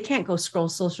 they can't go scroll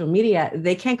social media.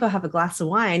 They can't go have a glass of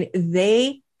wine.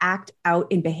 They act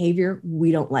out in behavior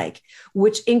we don't like,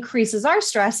 which increases our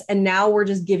stress. And now we're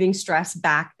just giving stress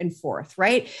back and forth,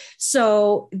 right?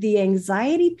 So the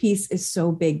anxiety piece is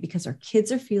so big because our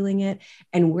kids are feeling it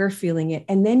and we're feeling it.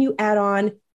 And then you add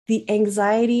on the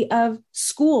anxiety of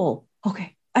school.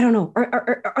 Okay, I don't know.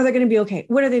 Are they going to be okay?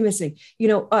 What are they missing?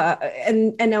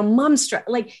 And now mom's stressed.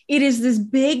 Like, it is this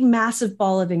big, massive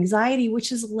ball of anxiety, which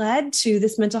has led to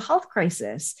this mental health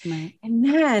crisis. Right. And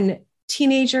then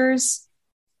teenagers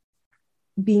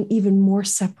being even more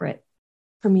separate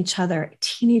from each other.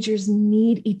 Teenagers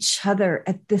need each other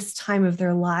at this time of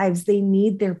their lives. They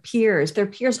need their peers. Their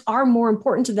peers are more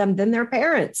important to them than their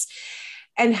parents.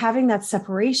 And having that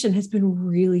separation has been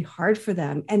really hard for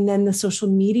them. And then the social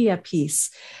media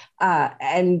piece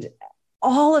and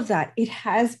all of that,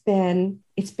 it's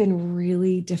been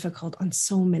really difficult on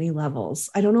so many levels.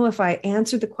 I don't know if I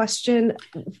answered the question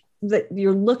that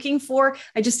you're looking for.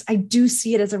 I do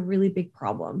see it as a really big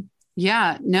problem.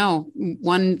 Yeah, no,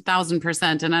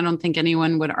 1000%. And I don't think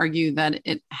anyone would argue that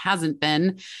it hasn't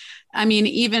been. I mean,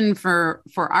 even for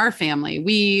our family,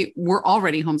 we were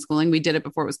already homeschooling. We did it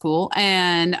before it was cool.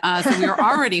 And so we were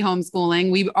already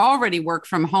homeschooling. We already worked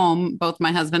from home, both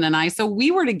my husband and I. So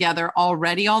we were together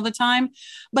already all the time.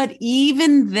 But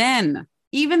even then,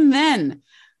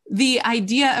 the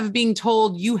idea of being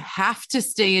told you have to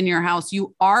stay in your house,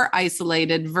 you are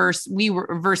isolated versus we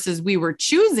were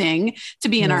choosing to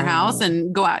be in our house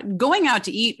and going out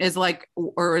to eat is like,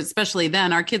 or especially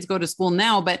then, our kids go to school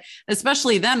now, but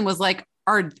especially then was like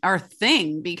our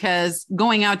thing, because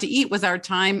going out to eat was our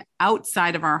time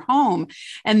outside of our home.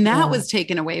 And that was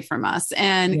taken away from us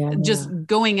and just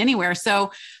going anywhere.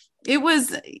 So it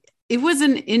was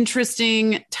an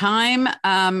interesting time.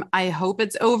 I hope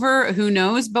it's over. Who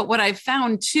knows? But what I've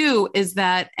found too is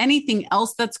that anything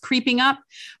else that's creeping up,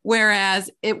 whereas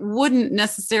it wouldn't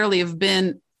necessarily have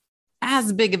been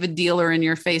as big of a deal or in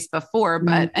your face before,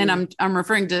 but, and I'm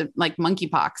referring to like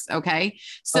monkeypox. Okay.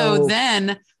 So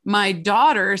then my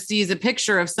daughter sees a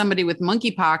picture of somebody with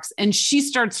monkeypox and she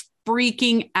starts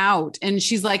freaking out. And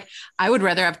she's like, I would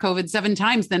rather have COVID 7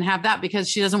 times than have that, because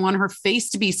she doesn't want her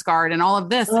face to be scarred and all of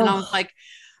this. And I was like,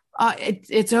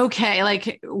 it's okay.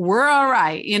 Like, we're all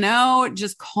right,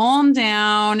 just calm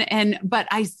down. But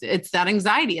it's that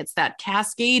anxiety. It's that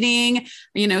cascading,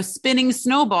 spinning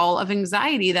snowball of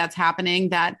anxiety that's happening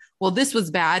that, well, this was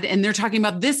bad. And they're talking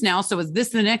about this now. So is this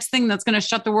the next thing that's going to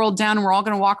shut the world down? And we're all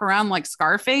going to walk around like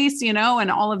Scarface, and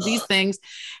all of these things.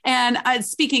 And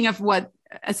speaking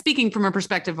from a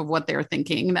perspective of what they're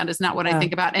thinking, that is not what I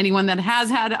think about anyone that has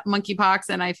had monkeypox.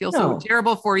 And I feel so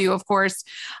terrible for you, of course.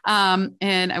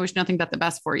 And I wish nothing but the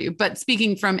best for you. But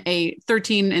speaking from a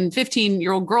 13 and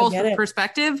 15-year-old girl's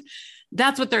perspective,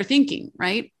 that's what they're thinking.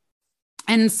 Right.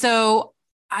 And so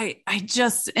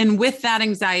and with that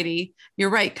anxiety, you're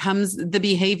right, comes the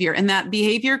behavior. And that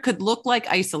behavior could look like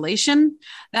isolation.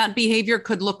 That behavior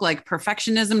could look like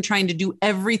perfectionism, trying to do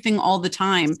everything all the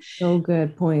time. So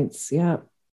good points. Yeah.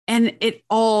 And it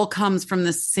all comes from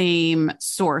the same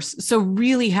source. So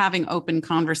really having open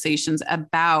conversations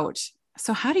about,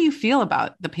 so how do you feel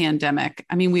about the pandemic?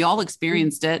 I mean, we all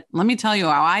experienced it. Let me tell you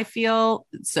how I feel.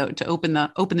 So to open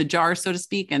the jar, so to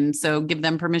speak. And so give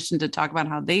them permission to talk about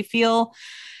how they feel,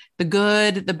 the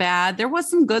good, the bad. There was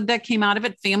some good that came out of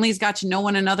it. Families got to know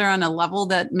one another on a level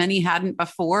that many hadn't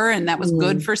before. And that was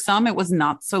good for some. It was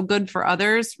not so good for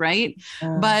others. Right.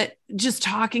 But just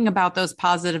talking about those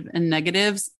positive and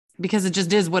negatives, because it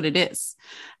just is what it is.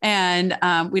 And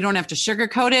we don't have to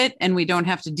sugarcoat it and we don't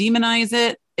have to demonize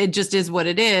it. It just is what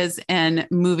it is, and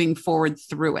moving forward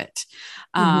through it.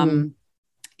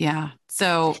 Yeah.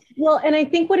 So, well, and I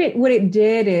think what it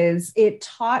did is it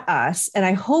taught us, and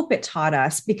I hope it taught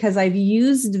us, because I've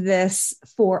used this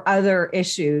for other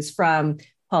issues, from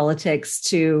politics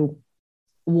to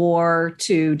war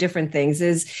to different things,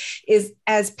 is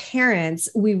as parents,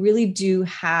 we really do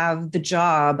have the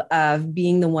job of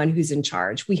being the one who's in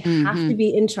charge. We have to be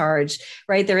in charge,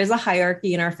 right? There is a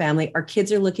hierarchy in our family. Our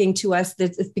kids are looking to us.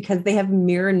 It's because they have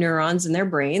mirror neurons in their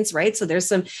brains, right? So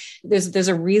there's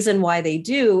a reason why they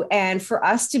do. And for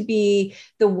us to be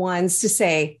the ones to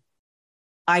say,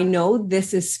 I know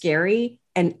this is scary,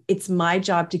 and it's my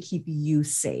job to keep you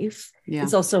safe. Yeah.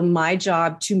 It's also my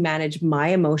job to manage my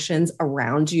emotions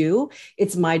around you.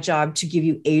 It's my job to give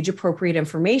you age-appropriate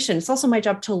information. It's also my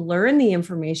job to learn the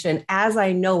information as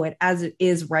I know it, as it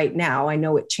is right now. I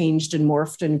know it changed and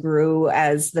morphed and grew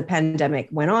as the pandemic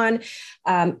went on.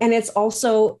 And it's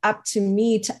also up to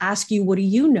me to ask you, what do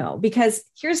you know? Because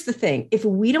here's the thing. If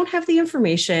we don't have the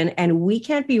information and we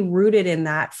can't be rooted in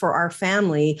that for our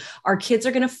family, our kids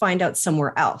are going to find out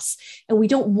somewhere else. And we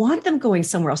don't want them going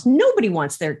somewhere else. Nobody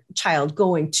wants their child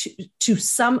going to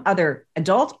some other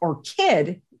adult or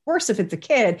kid, worse if it's a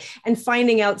kid, and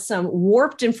finding out some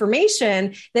warped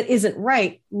information that isn't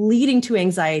right, leading to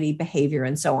anxiety, behavior,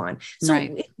 and so on. So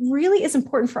it really is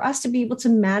important for us to be able to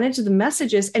manage the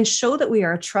messages and show that we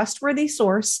are a trustworthy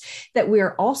source, that we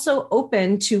are also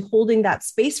open to holding that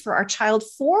space for our child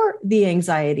for the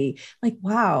anxiety. Like,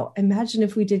 wow, imagine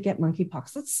if we did get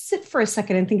monkeypox. Let's sit for a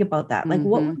second and think about that. Like,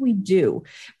 what would we do?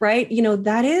 Right?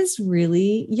 That is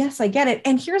really, yes, I get it.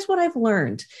 And here's what I've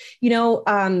learned,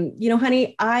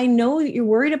 honey, I know that you're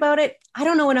worried about it. I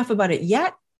don't know enough about it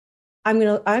yet. I'm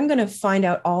going to find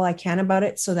out all I can about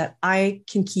it so that I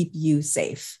can keep you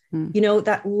safe.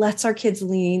 That lets our kids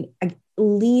lean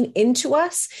into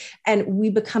us, and we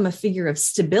become a figure of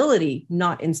stability,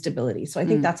 not instability. So I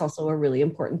think that's also a really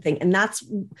important thing. And that's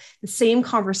the same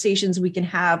conversations we can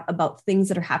have about things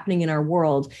that are happening in our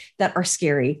world that are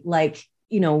scary, like,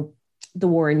 the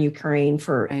war in Ukraine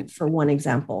for one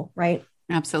example, right?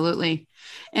 Absolutely.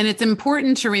 And it's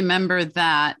important to remember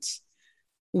that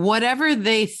whatever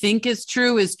they think is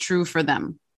true for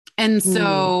them. And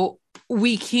so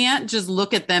we can't just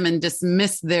look at them and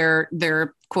dismiss their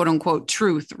quote unquote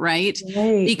truth, right?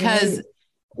 Because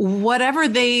whatever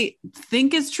they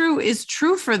think is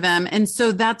true for them. And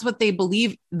so that's what they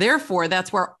believe. Therefore,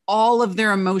 that's where all of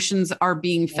their emotions are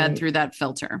being fed through that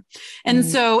filter. And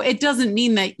so it doesn't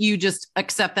mean that you just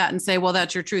accept that and say, well,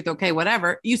 that's your truth. Okay,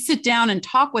 whatever. You sit down and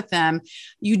talk with them.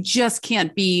 You just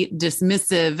can't be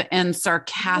dismissive and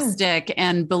sarcastic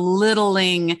and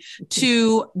belittling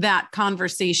to that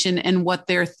conversation and what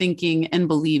they're thinking and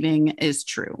believing is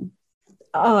true.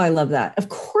 Oh, I love that. Of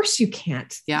course you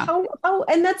can't. Yeah.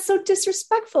 And that's so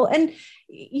disrespectful. And,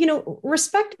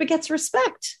 respect begets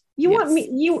respect. You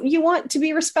want to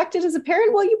be respected as a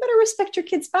parent. Well, you better respect your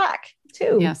kids back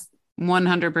too. Yes.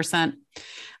 100%.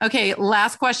 Okay.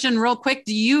 Last question, real quick.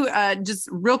 Do you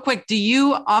do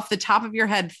you off the top of your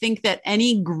head think that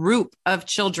any group of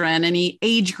children, any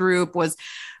age group was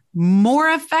more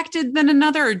affected than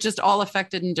another, or just all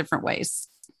affected in different ways?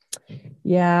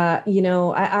 Yeah.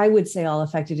 I would say all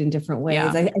affected in different ways.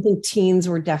 Yeah. I think teens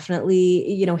were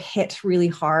definitely, hit really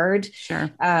hard.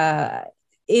 Sure.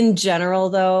 In general,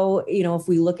 though, if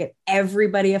we look at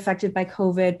everybody affected by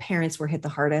COVID, parents were hit the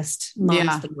hardest,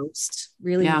 moms the most,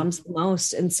 really moms the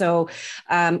most. And so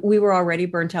we were already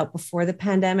burnt out before the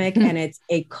pandemic, and it's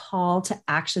a call to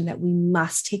action that we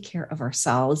must take care of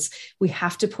ourselves. We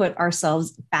have to put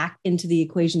ourselves back into the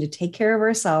equation to take care of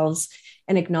ourselves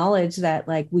and acknowledge that,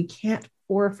 like, we can't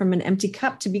pour from an empty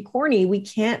cup, to be corny. We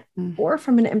can't pour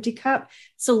from an empty cup.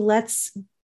 So let's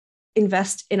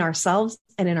invest in ourselves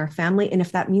and in our family. And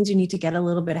if that means you need to get a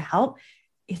little bit of help,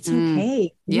 it's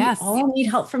okay. Yes. We all need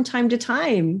help from time to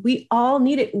time. We all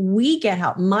need it. We get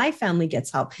help. My family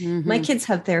gets help. My kids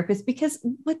have therapists, because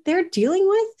what they're dealing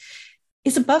with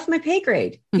is above my pay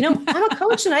grade. I'm a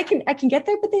coach and I can get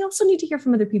there, but they also need to hear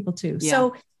from other people too. Yeah.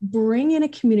 So bring in a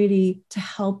community to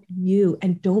help you,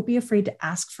 and don't be afraid to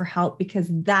ask for help, because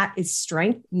that is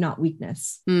strength, not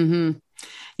weakness. Mm-hmm.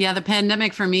 Yeah. The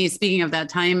pandemic for me, speaking of that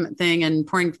time thing and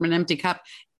pouring from an empty cup,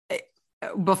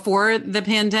 before the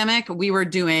pandemic, we were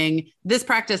doing this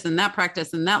practice and that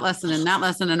lesson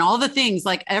and all the things,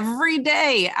 like every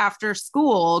day after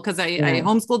school, because I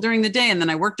homeschooled during the day, and then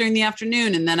I worked during the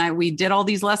afternoon, and then we did all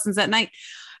these lessons at night,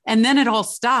 and then it all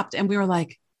stopped, and we were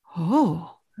like,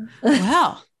 oh,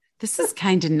 well, this is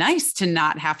kind of nice to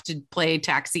not have to play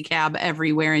taxi cab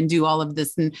everywhere and do all of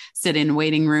this and sit in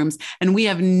waiting rooms. And we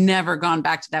have never gone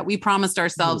back to that. We promised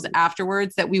ourselves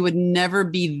afterwards that we would never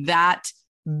be that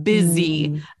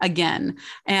busy again.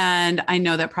 And I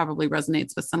know that probably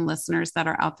resonates with some listeners that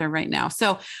are out there right now.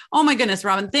 So, oh my goodness,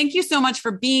 Robbin, thank you so much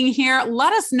for being here.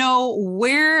 Let us know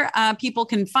where people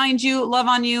can find you, love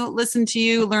on you, listen to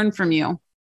you, learn from you.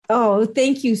 Oh,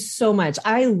 thank you so much.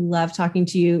 I love talking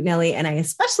to you, Nellie, and I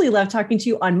especially love talking to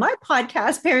you on my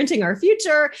podcast, Parenting Our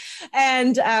Future.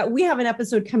 And we have an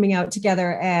episode coming out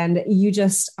together, and you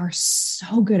just are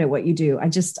so good at what you do. I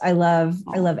love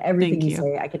everything you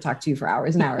say. I could talk to you for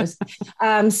hours and hours.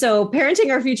 So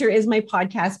Parenting Our Future is my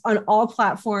podcast on all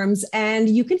platforms, and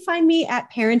you can find me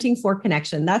at Parenting for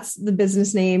Connection. That's the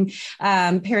business name.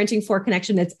 Parenting for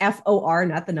Connection. It's FOR,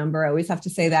 not the number. I always have to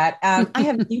say that. I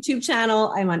have a YouTube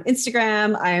channel. I'm on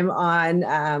Instagram. I'm on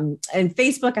and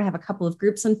Facebook. I have a couple of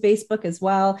groups on Facebook as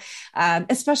well,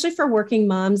 especially for working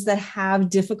moms that have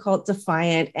difficult,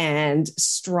 defiant, and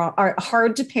strong, are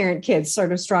hard to parent kids,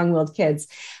 sort of strong-willed kids.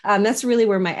 That's really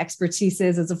where my expertise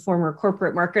is as a former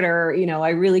corporate marketer. I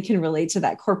really can relate to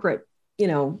that corporate,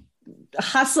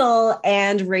 hustle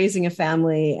and raising a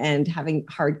family and having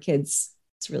hard kids.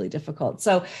 It's really difficult.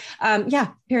 So,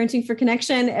 Parenting for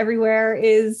Connection everywhere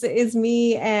is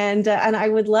me. And I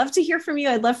would love to hear from you.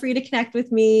 I'd love for you to connect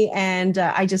with me. And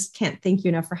I just can't thank you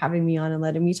enough for having me on and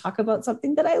letting me talk about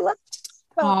something that I love to talk about.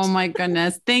 Oh my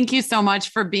goodness. Thank you so much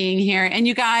for being here. And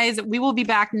you guys, we will be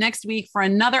back next week for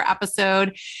another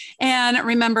episode. And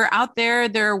remember, out there,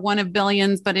 they're one of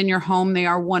billions, but in your home, they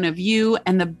are one of you.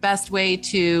 And the best way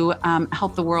to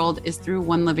help the world is through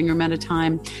one living room at a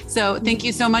time. So thank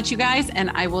you so much, you guys. And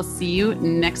I will see you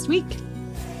next week.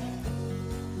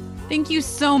 Thank you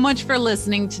so much for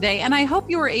listening today. And I hope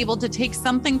you were able to take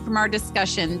something from our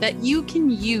discussion that you can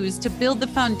use to build the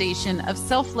foundation of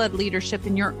self-led leadership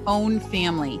in your own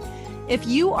family. If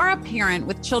you are a parent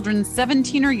with children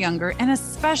 17 or younger, and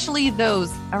especially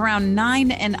those around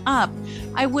 9 and up,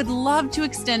 I would love to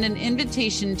extend an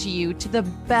invitation to you to the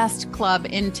best club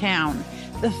in town.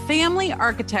 The Family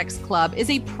Architects Club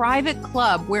is a private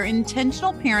club where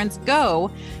intentional parents go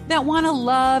that want to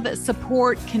love,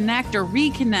 support, connect, or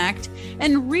reconnect,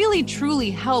 and really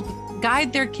truly help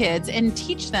guide their kids and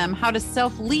teach them how to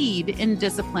self-lead in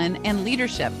discipline and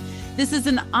leadership. This is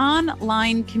an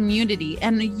online community,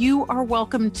 and you are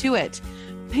welcome to it.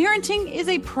 Parenting is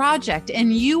a project,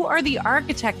 and you are the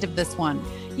architect of this one.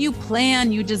 You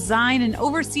plan, you design, and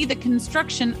oversee the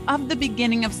construction of the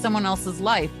beginning of someone else's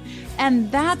life.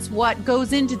 And that's what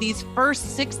goes into these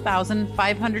first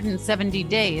 6,570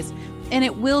 days. And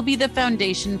it will be the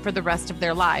foundation for the rest of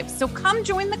their lives. So come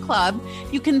join the club.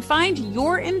 You can find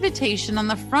your invitation on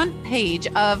the front page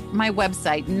of my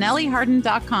website,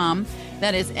 nellieharden.com.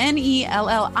 That is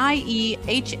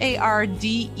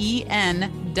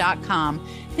NellieHarden.com.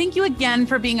 Thank you again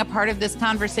for being a part of this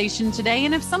conversation today.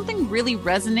 And if something really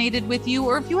resonated with you,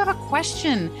 or if you have a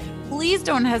question, please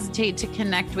don't hesitate to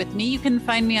connect with me. You can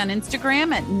find me on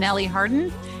Instagram at Nellie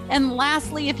Harden. And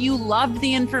lastly, if you loved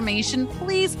the information,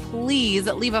 please leave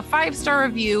a 5-star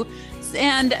review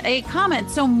and a comment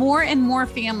so more and more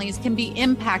families can be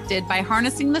impacted by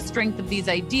harnessing the strength of these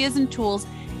ideas and tools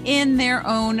in their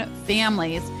own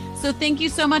families. So thank you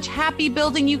so much. Happy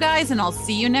building, you guys, and I'll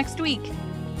see you next week.